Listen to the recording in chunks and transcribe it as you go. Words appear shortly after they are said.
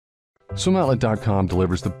SwimOutlet.com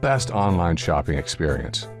delivers the best online shopping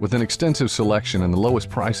experience. With an extensive selection and the lowest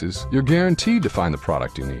prices, you're guaranteed to find the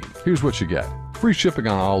product you need. Here's what you get. Free shipping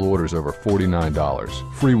on all orders over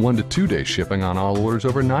 $49. Free 1 to 2 day shipping on all orders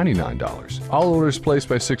over $99. All orders placed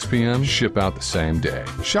by 6 p.m. ship out the same day.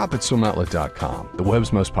 Shop at SwimOutlet.com, the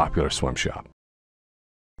web's most popular swim shop.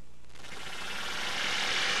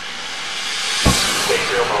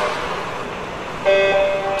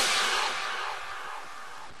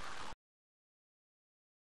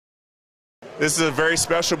 This is a very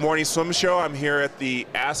special morning swim show. I'm here at the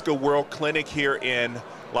Ask a World Clinic here in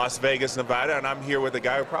Las Vegas, Nevada, and I'm here with a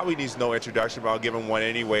guy who probably needs no introduction, but I'll give him one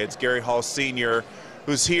anyway. It's Gary Hall Sr.,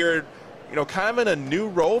 who's here, you know, kind of in a new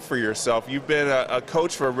role for yourself. You've been a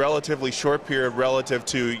coach for a relatively short period relative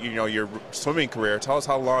to, you know, your swimming career. Tell us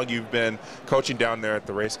how long you've been coaching down there at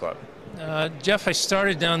the race club. Jeff, I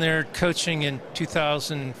started down there coaching in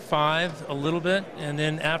 2005 a little bit, and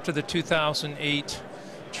then after the 2008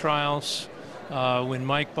 trials, when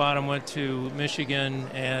Mike Bottom went to Michigan,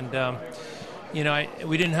 and you know,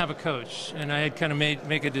 we didn't have a coach, and I had kind of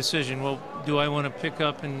make a decision. Well, do I want to pick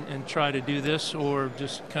up and try to do this, or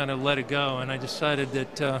just kind of let it go? And I decided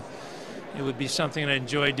that it would be something I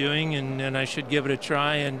enjoy doing, and I should give it a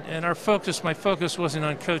try. And my focus wasn't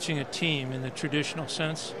on coaching a team in the traditional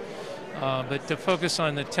sense, but to focus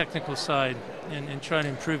on the technical side and try to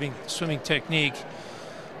improving swimming technique.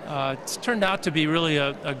 It's turned out to be really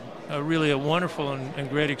a wonderful and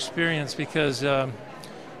great experience because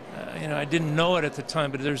you know, I didn't know it at the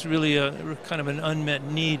time, but there's really a kind of an unmet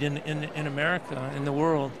need in America, in the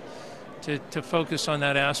world, to focus on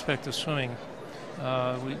that aspect of swimming.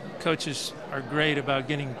 Coaches are great about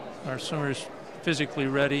getting our swimmers physically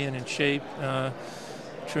ready and in shape,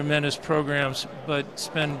 tremendous programs, but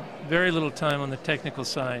spend very little time on the technical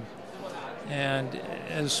side. And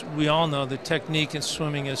as we all know, the technique in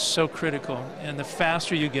swimming is so critical, and the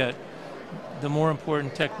faster you get, the more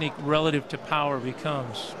important technique relative to power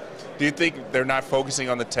becomes. Do you think they're not focusing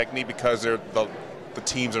on the technique because the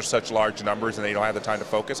teams are such large numbers and they don't have the time to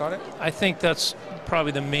focus on it? I think that's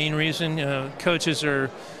probably the main reason. Coaches are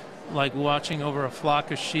like watching over a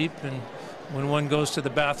flock of sheep, and when one goes to the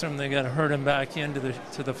bathroom, they got to herd them back into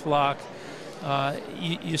the flock.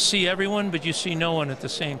 You see everyone, but you see no one at the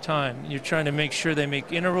same time. You're trying to make sure they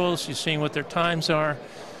make intervals. You're seeing what their times are.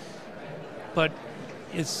 But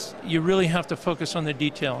you really have to focus on the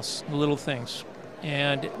details, the little things.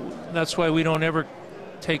 And that's why we don't ever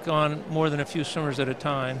take on more than a few swimmers at a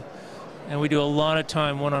time. And we do a lot of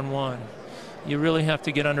time one-on-one. You really have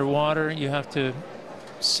to get underwater. You have to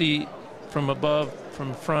see from above,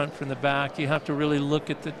 from front, from the back. You have to really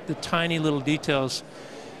look at the tiny little details.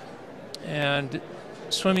 And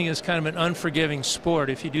swimming is kind of an unforgiving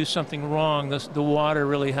sport. If you do something wrong, the water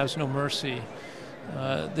really has no mercy.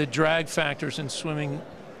 The drag factors in swimming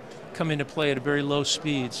come into play at very low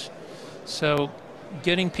speeds. So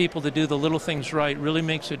getting people to do the little things right really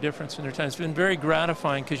makes a difference in their time. It's been very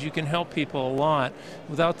gratifying because you can help people a lot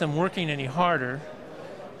without them working any harder,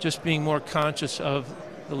 just being more conscious of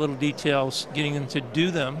the little details, getting them to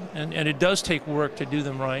do them. And it does take work to do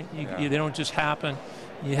them right. They don't just happen.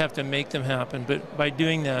 You have to make them happen. But by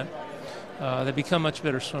doing that, they become much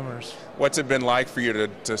better swimmers. What's it been like for you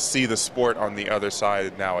to see the sport on the other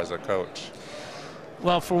side now as a coach?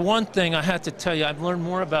 Well, for one thing, I have to tell you, I've learned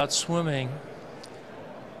more about swimming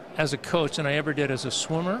as a coach than I ever did as a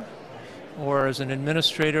swimmer or as an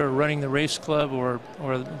administrator or running the race club or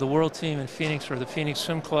the world team in Phoenix or the Phoenix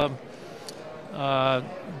Swim Club.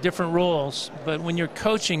 Different roles. But when you're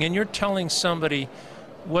coaching and you're telling somebody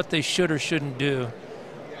what they should or shouldn't do,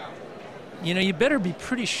 you know, you better be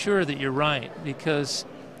pretty sure that you're right, because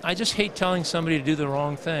I just hate telling somebody to do the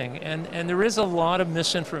wrong thing. And there is a lot of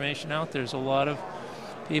misinformation out there. There's a lot of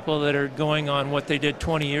people that are going on what they did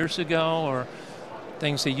 20 years ago or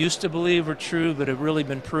things they used to believe were true but have really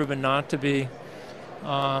been proven not to be.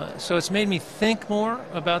 So it's made me think more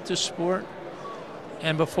about this sport.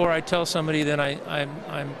 And before I tell somebody, then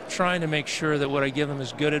I'm trying to make sure that what I give them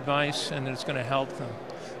is good advice and that it's going to help them.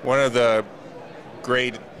 One of the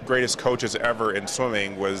greatest coaches ever in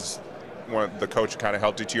swimming was the coach who kind of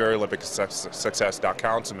helped you to your Olympic success, Doc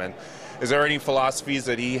Counsilman. Is there any philosophies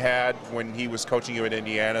that he had when he was coaching you in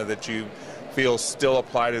Indiana that you feel still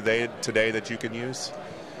apply today that you can use?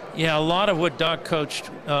 Yeah, a lot of what Doc coached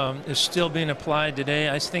is still being applied today.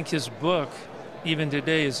 I think his book, even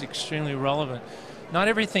today, is extremely relevant. Not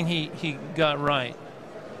everything he got right,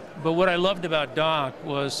 but what I loved about Doc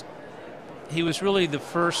was he was really the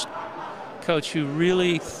first coach who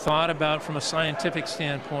really thought about, from a scientific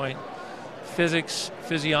standpoint, physics,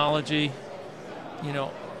 physiology, you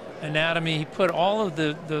know, anatomy. He put all of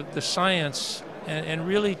the science and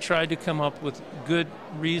really tried to come up with good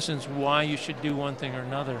reasons why you should do one thing or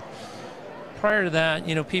another. Prior to that,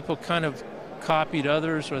 you know, people kind of copied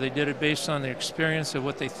others, or they did it based on their experience of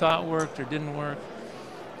what they thought worked or didn't work.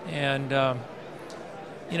 And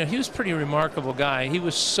you know, he was a pretty remarkable guy. He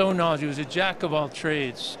was so knowledgeable. He was a jack of all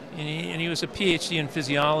trades, and he was a PhD in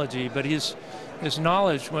physiology, but his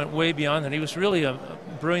knowledge went way beyond that. He was really a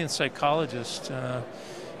brilliant psychologist,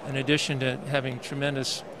 in addition to having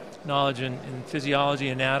tremendous knowledge in physiology,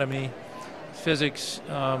 anatomy, physics,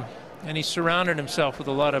 and he surrounded himself with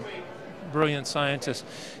a lot of brilliant scientists.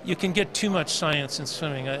 You can get too much science in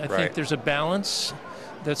swimming. I think there's a balance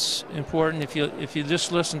that's important. If you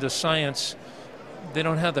just listen to science, they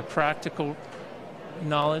don't have the practical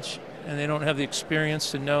knowledge, and they don't have the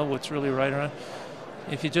experience to know what's really right or wrong.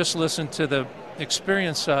 If you just listen to the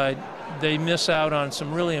experience side, they miss out on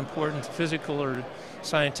some really important physical or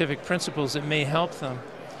scientific principles that may help them.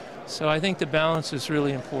 So I think the balance is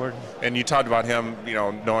really important. And you talked about him, you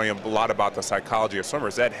know, knowing a lot about the psychology of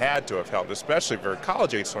swimmers. That had to have helped, especially for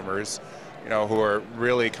college-age swimmers, you know, who are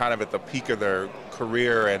really kind of at the peak of their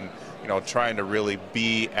career and, you know, trying to really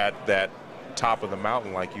be at that top of the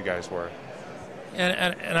mountain like you guys were.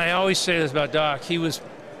 And I always say this about Doc. He was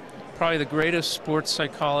probably the greatest sports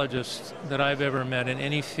psychologist that I've ever met in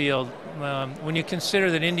any field. When you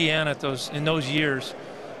consider that Indiana in those years,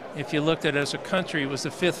 if you looked at it as a country, it was the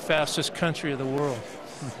 5th fastest country of the world.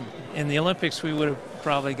 In the Olympics, we would have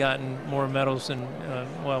probably gotten more medals than,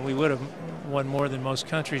 well, we would have won more than most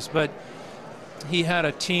countries. But he had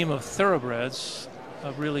a team of thoroughbreds,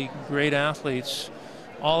 of really great athletes,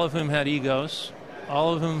 all of whom had egos,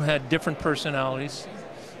 all of whom had different personalities.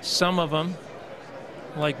 Some of them,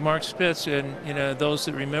 like Mark Spitz, and you know, those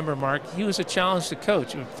that remember Mark, he was a challenge to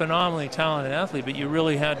coach, a phenomenally talented athlete, but you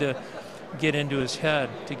really had to get into his head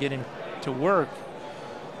to get him to work.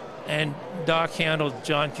 And Doc handled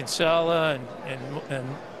John Kinsella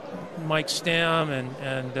and Mike Stam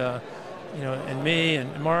and you know, and me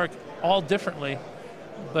and Mark all differently,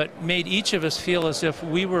 but made each of us feel as if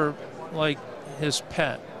we were like his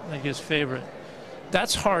pet, like his favorite.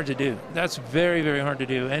 That's hard to do. That's very, very hard to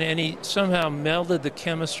do. And he somehow melded the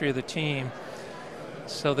chemistry of the team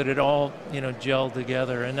so that it all, you know, gelled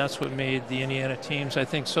together. And that's what made the Indiana teams, I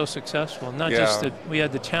think, so successful. Not just that we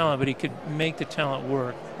had the talent, but he could make the talent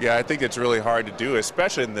work. Yeah, I think it's really hard to do,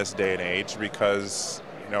 especially in this day and age, because,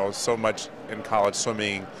 you know, so much in college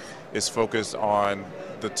swimming is focused on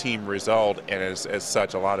the team result, and as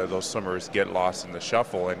such, a lot of those swimmers get lost in the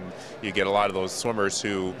shuffle, and you get a lot of those swimmers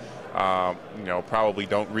who you know, probably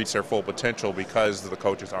don't reach their full potential because the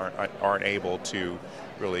coaches aren't able to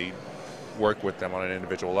really work with them on an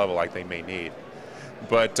individual level like they may need.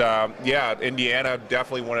 But yeah, Indiana,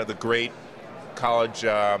 definitely one of the great college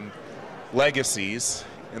legacies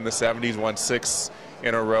in the 70s, won 6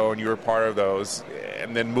 in a row, and you were part of those,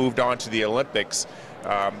 and then moved on to the Olympics.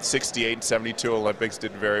 68 and 72 Olympics,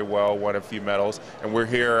 did very well, won a few medals, and we're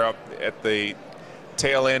here at the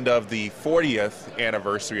tail end of the 40th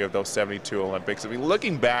anniversary of those 72 Olympics. I mean,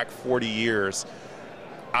 looking back 40 years,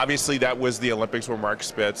 obviously that was the Olympics where Mark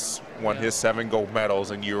Spitz won his 7 gold medals,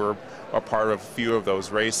 and you were a part of a few of those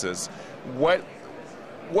races. What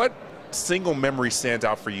single memory stands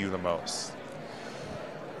out for you the most?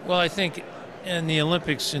 Well, I think in the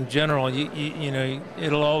Olympics in general, you know,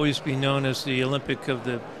 it'll always be known as the Olympic of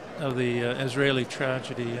the Israeli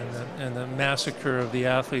tragedy and the massacre of the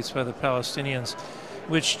athletes by the Palestinians,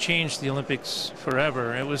 which changed the Olympics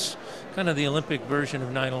forever. It was kind of the Olympic version of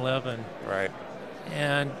 9/11. Right.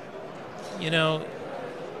 And, you know,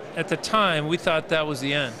 at the time, we thought that was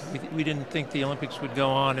the end. We didn't think the Olympics would go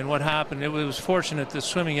on. And what happened, it was fortunate that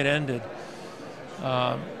swimming had ended.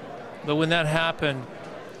 But when that happened,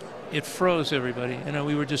 it froze everybody. You know,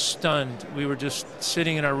 we were just stunned. We were just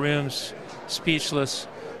sitting in our rooms, speechless,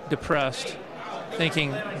 depressed,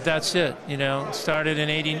 thinking, that's it. You know, it started in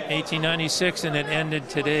 1896 and it ended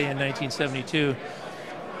today in 1972.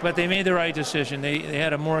 But they made the right decision. They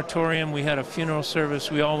had a moratorium. We had a funeral service.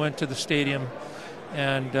 We all went to the stadium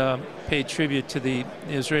and paid tribute to the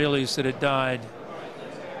Israelis that had died.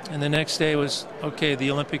 And the next day was, okay,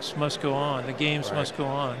 the Olympics must go on. The games must go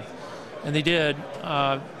on. And they did.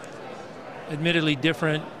 Admittedly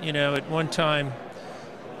different, you know, at one time,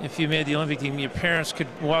 if you made the Olympic team, your parents could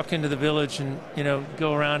walk into the village and, you know,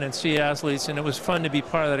 go around and see athletes, and it was fun to be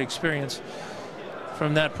part of that experience.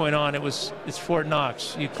 From that point on, it's Fort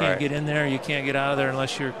Knox. You can't get in there, you can't get out of there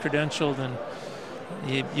unless you're credentialed, and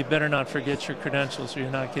you better not forget your credentials or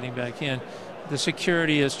you're not getting back in. The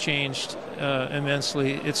security has changed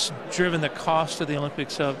immensely. It's driven the cost of the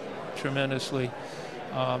Olympics up tremendously.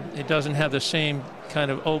 It doesn't have the same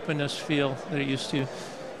kind of openness feel that it used to,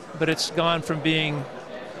 but it's gone from being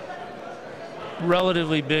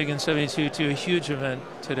relatively big in 72 to a huge event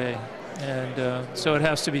today, and so it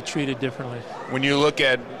has to be treated differently. When you look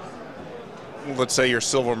at, let's say, your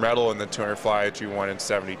silver medal in the 200 fly that you won in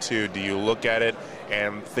 72, do you look at it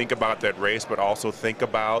and think about that race, but also think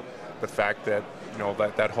about the fact that, you know,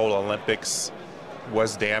 that whole Olympics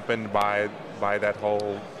was dampened by that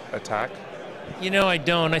whole attack? You know, I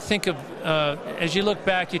don't. I think of, as you look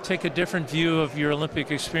back, you take a different view of your Olympic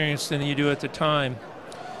experience than you do at the time.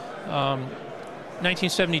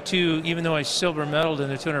 1972, even though I silver medaled in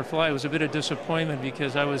the 200 fly, it was a bit of disappointment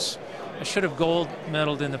because I should have gold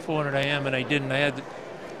medaled in the 400 IM, and I didn't. I had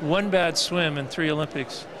one bad swim in 3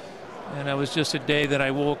 Olympics, and it was just a day that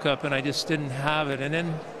I woke up and I just didn't have it. And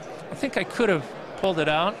then I think I could have pulled it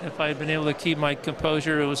out if I had been able to keep my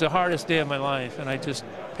composure. It was the hardest day of my life, and I just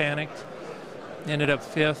panicked. Ended up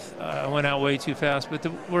 5th. I went out way too fast, but the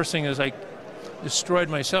worst thing is I destroyed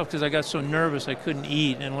myself because I got so nervous I couldn't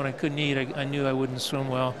eat, and when I couldn't eat, I knew I wouldn't swim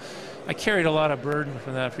well. I carried a lot of burden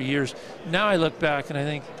from that for years. Now I look back and I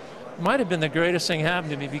think it might have been the greatest thing happened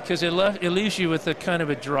to me because it leaves you with a kind of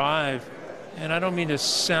a drive, and I don't mean to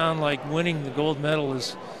sound like winning the gold medal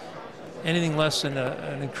is anything less than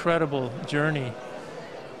an incredible journey.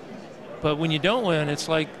 But when you don't win, it's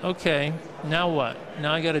like, okay, now what?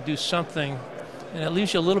 Now I got to do something. And it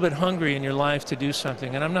leaves you a little bit hungry in your life to do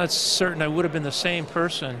something. And I'm not certain I would have been the same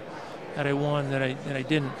person had I won that I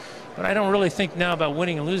didn't. But I don't really think now about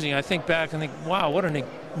winning and losing. I think back and think, wow, what an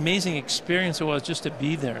amazing experience it was just to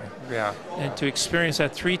be there. Yeah. And to experience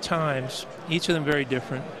that 3 times, each of them very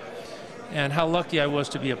different. And how lucky I was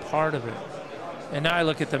to be a part of it. And now I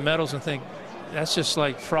look at the medals and think, that's just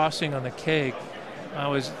like frosting on the cake. I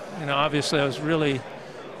was, you know, obviously I was really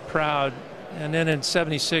proud. And then in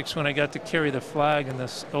 76, when I got to carry the flag in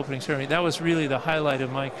this opening ceremony, that was really the highlight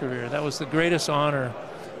of my career. That was the greatest honor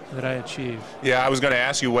that I achieved. Yeah, I was going to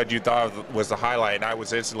ask you what you thought was the highlight, and I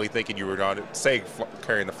was instantly thinking you were going to say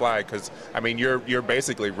carrying the flag, because, I mean, you're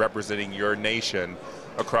basically representing your nation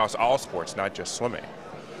across all sports, not just swimming.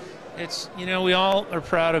 It's, you know, we all are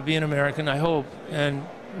proud of being American, I hope, and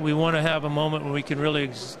we want to have a moment where we can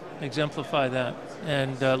really exemplify that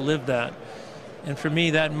and live that. And for me,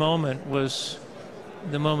 that moment was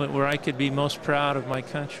the moment where I could be most proud of my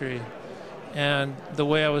country. And the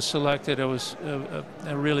way I was selected, it was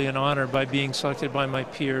really an honor by being selected by my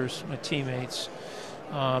peers, my teammates.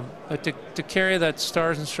 But to carry that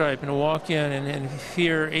stars and stripe and to walk in and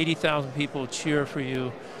hear 80,000 people cheer for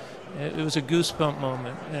you, it was a goosebump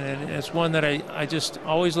moment. And it's one that I just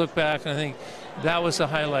always look back and I think that was the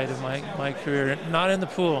highlight of my career. Not in the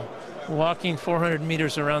pool, walking 400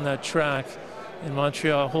 meters around that track in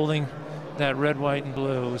Montreal, holding that red, white, and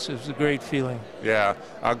blue. It was a great feeling. Yeah,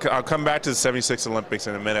 I'll come back to the 76 Olympics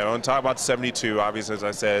in a minute. I want to talk about 72. Obviously, as I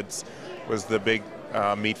said, was the big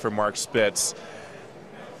meet for Mark Spitz.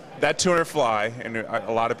 That 200 fly, and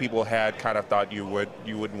a lot of people had kind of thought you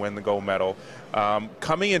would win the gold medal.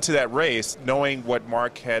 Coming into that race, knowing what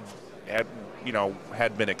Mark had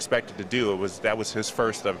been expected to do, that was his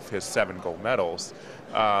first of his 7 gold medals.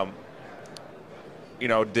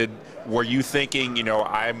 Were you thinking,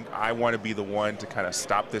 I want to be the one to kind of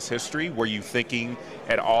stop this history? Were you thinking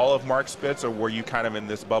at all of Mark Spitz, or were you kind of in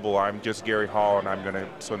this bubble, I'm just Gary Hall and I'm going to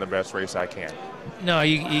swim the best race I can? No,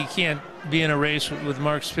 you can't be in a race with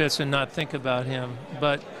Mark Spitz and not think about him.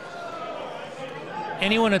 But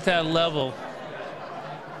anyone at that level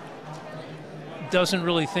doesn't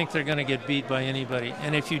really think they're going to get beat by anybody.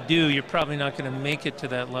 And if you do, you're probably not going to make it to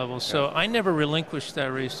that level. So I never relinquished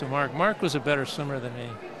that race to Mark. Mark was a better swimmer than me,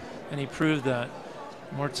 and he proved that.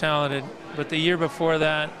 More talented. But the year before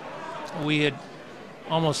that, we had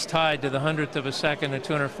almost tied to the 100th of a second at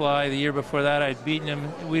 200 fly. The year before that, I'd beaten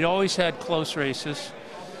him. We'd always had close races.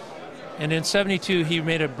 And in 72, he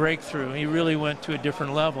made a breakthrough. He really went to a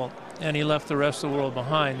different level, and he left the rest of the world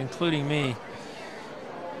behind, including me.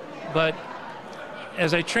 But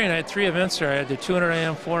as I trained, I had 3 events there. I had the 200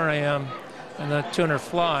 IM, 400 IM, and the 200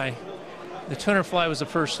 fly. The 200 fly was the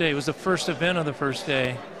first day. It was the first event of the first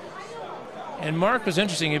day. And Mark was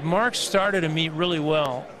interesting. If Mark started a meet really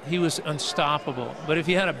well, he was unstoppable. But if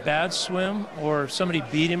he had a bad swim or somebody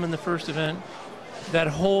beat him in the first event, that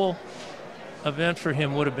whole event for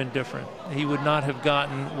him would have been different. He would not have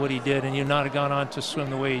gotten what he did, and he would not have gone on to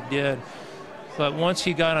swim the way he did. But once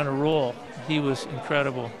he got on a roll, he was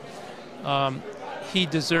incredible. He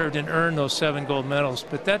deserved and earned those 7 gold medals.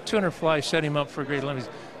 But that 200 fly set him up for a great Olympics.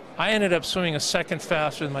 I ended up swimming a second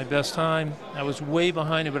faster than my best time. I was way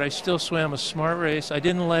behind him, but I still swam a smart race. I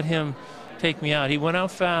didn't let him take me out. He went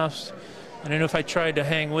out fast, And I knew if I tried to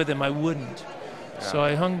hang with him, I wouldn't. Yeah. So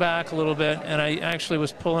I hung back a little bit, and I actually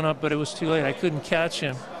was pulling up, but it was too late. I couldn't catch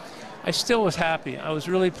him. I still was happy. I was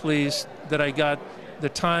really pleased that I got the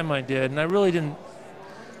time I did, and I really didn't.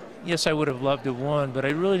 Yes, I would have loved to have won, but I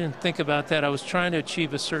really didn't think about that. I was trying to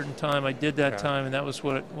achieve a certain time. I did that time, and that was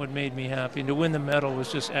what made me happy. And to win the medal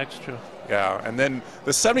was just extra. Yeah, and then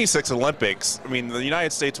the 76 Olympics, I mean, the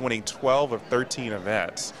United States winning 12 of 13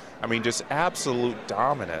 events. I mean, just absolute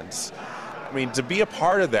dominance. I mean, to be a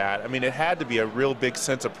part of that, I mean, it had to be a real big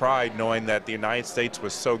sense of pride knowing that the United States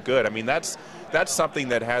was so good. I mean, that's something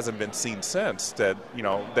that hasn't been seen since, that, you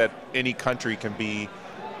know, that any country can be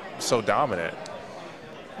so dominant.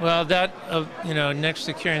 Well, that, you know, next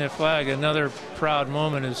to carrying the flag, another proud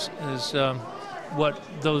moment is what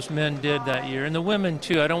those men did that year. And the women,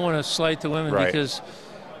 too. I don't want to slight the women, right, because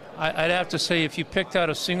I'd have to say if you picked out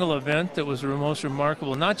a single event that was the most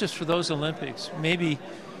remarkable, not just for those Olympics, maybe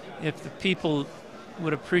if the people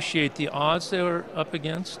would appreciate the odds they were up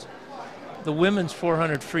against, the women's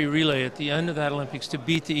 400 free relay at the end of that Olympics to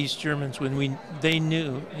beat the East Germans when they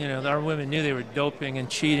knew, you know, our women knew they were doping and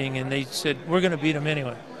cheating, and they said, we're going to beat them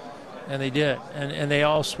anyway. And they did. And they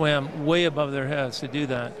all swam way above their heads to do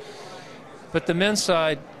that. But the men's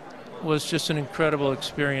side was just an incredible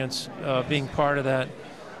experience, being part of that,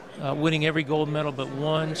 winning every gold medal but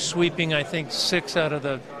one, sweeping, I think, 6 out of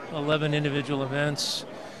the 11 individual events,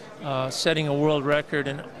 setting a world record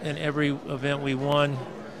in every event we won.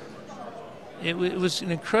 It was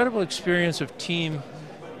an incredible experience of team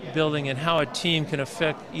building and how a team can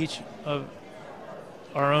affect each of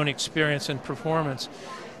our own experience and performance.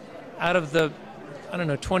 Out of the, I don't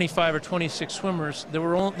know, 25 or 26 swimmers, there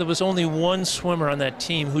was only one swimmer on that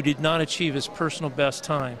team who did not achieve his personal best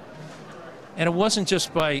time. And it wasn't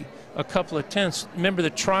just by a couple of tenths. Remember, the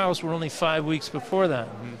trials were only 5 weeks before that.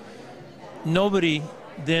 Mm-hmm. Nobody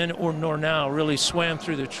then nor now really swam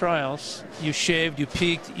through the trials. You shaved, you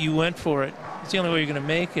peaked, you went for it. It's the only way you're going to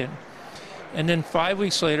make it. And then 5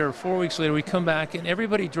 weeks later or 4 weeks later, we come back and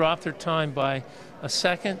everybody dropped their time by a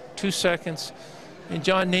second, 2 seconds. And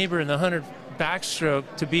John Neighbor in the 100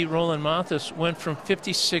 backstroke to beat Roland Mathis went from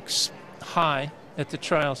 56 high at the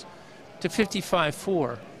trials to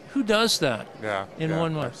 55.4. Who does that in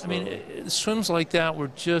 1 month? Absolutely. I mean, swims like that were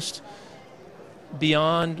just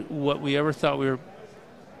beyond what we ever thought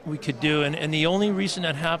we could do. And the only reason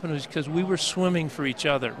that happened was because we were swimming for each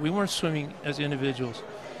other. We weren't swimming as individuals.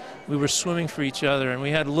 We were swimming for each other. And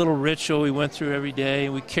we had a little ritual we went through every day.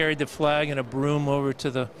 We carried the flag and a broom over to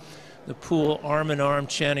the pool, arm in arm,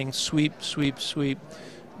 chanting sweep, sweep, sweep.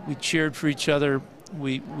 We cheered for each other.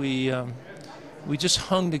 We just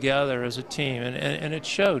hung together as a team, and it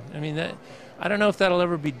showed. I mean, I don't know if that'll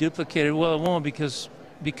ever be duplicated. Well, it won't, because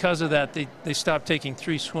of that they stopped taking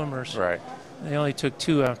 3 swimmers. Right. They only took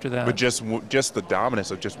 2 after that. But just the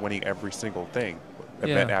dominance of just winning every single thing,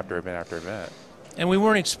 event after event after event. And we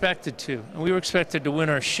weren't expected to. We were expected to win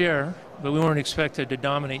our share, but we weren't expected to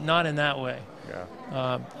dominate. Not in that way.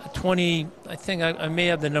 Yeah. 20, I think I may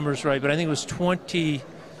have the numbers right, but I think it was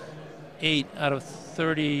 28 out of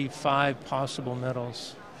 35 possible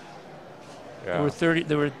medals. Yeah.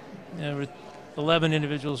 There were 11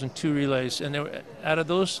 individuals and 2 relays, and out of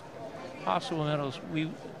those possible medals,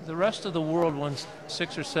 the rest of the world won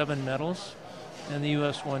 6 or 7 medals, and the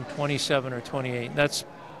U.S. won 27 or 28. That's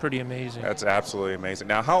pretty amazing. That's absolutely amazing.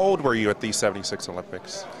 Now, how old were you at these 76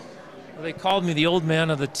 Olympics? Well, they called me the old man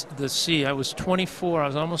of the sea. I was 24. I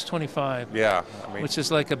was almost 25. Yeah, I mean, which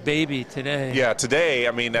is like a baby today. Yeah, today,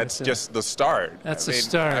 I mean, that's just the start. That's the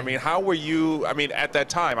start. I mean, how were you? I mean, at that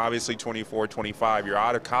time, obviously 24, 25, you're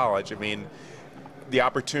out of college. I mean, the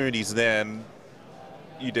opportunities then,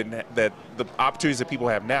 you didn't the opportunities that people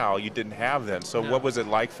have now, you didn't have then. So what was it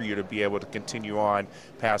like for you to be able to continue on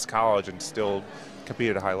past college and still compete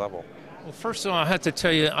at a high level? Well, first of all, I have to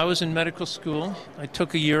tell you, I was in medical school. I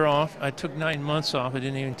took a year off. I took 9 months off. I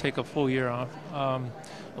didn't even take a full year off. I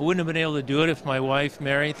wouldn't have been able to do it if my wife,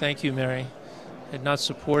 Mary, thank you, Mary, had not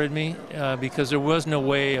supported me, because there was no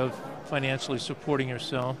way of financially supporting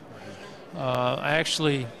yourself. I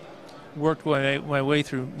actually worked my way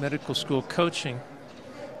through medical school coaching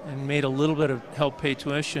and made a little bit of help pay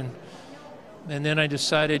tuition. And then I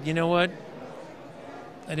decided, you know what?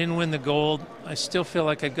 I didn't win the gold. I still feel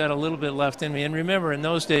like I've got a little bit left in me. And remember, in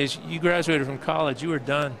those days, you graduated from college, you were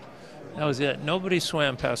done. That was it. Nobody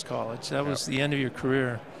swam past college. That was the end of your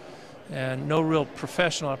career. And no real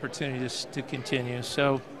professional opportunities to continue.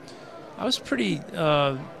 So I was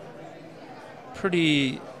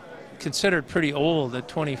considered pretty old at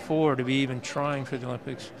 24 to be even trying for the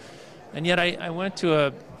Olympics. And yet I went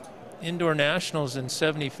to indoor nationals in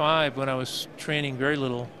 '75 when I was training very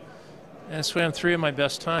little. and swam 3 of my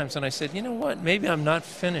best times. And I said, you know what, maybe I'm not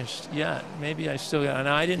finished yet. Maybe I still got, and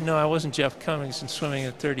I didn't know I wasn't Jeff Cummings and swimming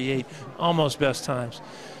at 38, almost best times.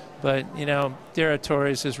 But, you know, Dara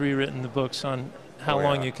Torres has rewritten the books on how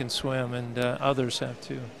long you can swim, and others have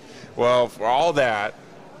too. Well, for all that,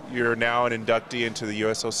 you're now an inductee into the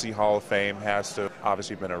USOC Hall of Fame. Has to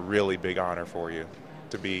obviously been a really big honor for you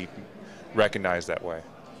to be recognized that way.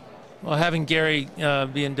 Well, having Gary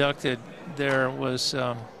be inducted there was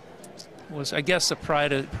I guess the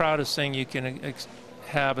proudest thing you can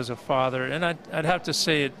have as a father, and I'd have to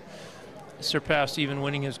say it surpassed even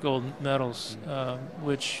winning his gold medals,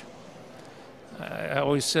 which I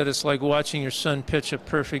always said it's like watching your son pitch a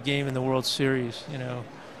perfect game in the World Series, you know,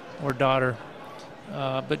 or daughter.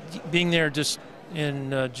 But being there just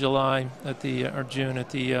in July or June at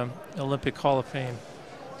the Olympic Hall of Fame,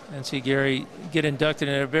 and see Gary get inducted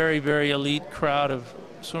in a very, very elite crowd of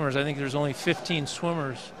swimmers. I think there's only 15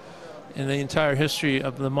 swimmers in the entire history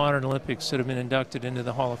of the modern Olympics that have been inducted into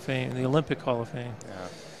the Hall of Fame, the Olympic Hall of Fame.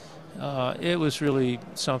 Yeah. It was really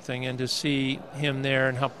something, and to see him there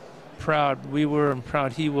and how proud we were and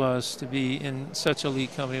proud he was to be in such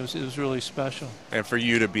elite company, it was really special. And for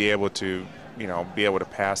you to be able to, you know,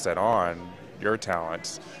 pass that on, your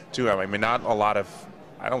talents too. I mean, not a lot of,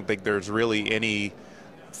 I don't think there's really any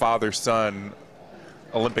father-son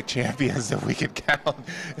Olympic champions that we can count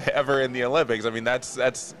ever in the Olympics. I mean, that's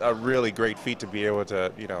a really great feat to be able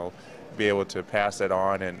to, you know, pass that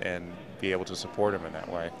on and be able to support him in that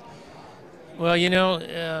way. Well, you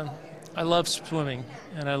know, I love swimming,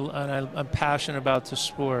 and I'm passionate about the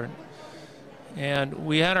sport. And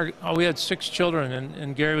we had 6 children,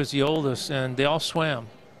 and Gary was the oldest, and they all swam.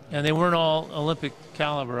 And they weren't all Olympic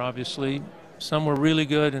caliber, obviously. Some were really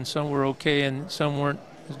good, and some were okay, and some weren't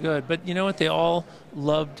as good. But you know what? They all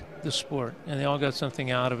loved the sport, and they all got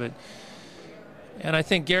something out of it. And I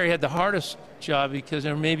think Gary had the hardest job because,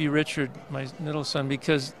 or maybe Richard, my middle son,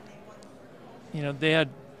 because, you know, they had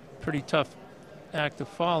pretty tough act to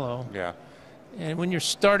follow. Yeah. And when you're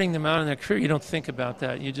starting them out in their career, you don't think about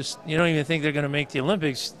that. You don't even think they're going to make the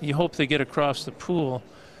Olympics. You hope they get across the pool,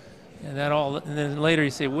 and then later you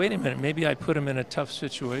say, wait a minute, maybe I put them in a tough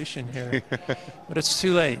situation here. But it's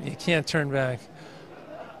too late. You can't turn back.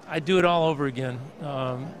 I do it all over again,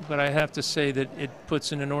 but I have to say that it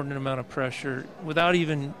puts an inordinate amount of pressure without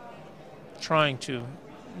even trying to.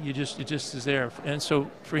 It just is there. And so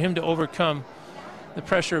for him to overcome the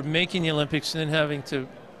pressure of making the Olympics and then having to,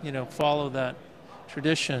 you know, follow that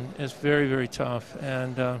tradition is very, very tough.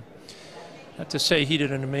 And I have to say he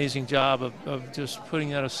did an amazing job of just putting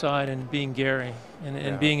that aside and being Gary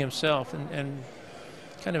and being himself, and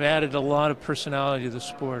kind of added a lot of personality to the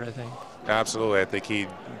sport, I think. Absolutely. I think he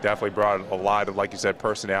definitely brought a lot of, like you said,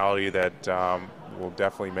 personality that will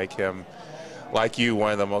definitely make him, like you,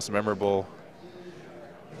 one of the most memorable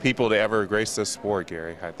people to ever grace this sport,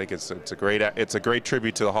 Gary. I think it's a great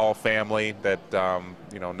tribute to the Hall family that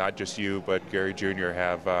you know, not just you but Gary Jr.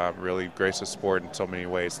 have really graced the sport in so many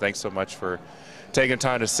ways. Thanks so much for taking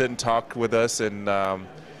time to sit and talk with us, and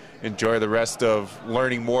enjoy the rest of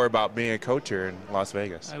learning more about being a coach here in Las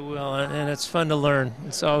Vegas. I will, and it's fun to learn.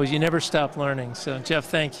 It's always, you never stop learning. So Jeff,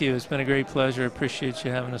 thank you. It's been a great pleasure. I appreciate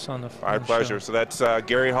you having us on the show. My pleasure. So that's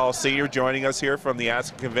Gary Hall Sr. joining us here from the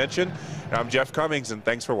ASCA Convention. I'm Jeff Cummings, and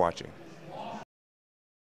thanks for watching.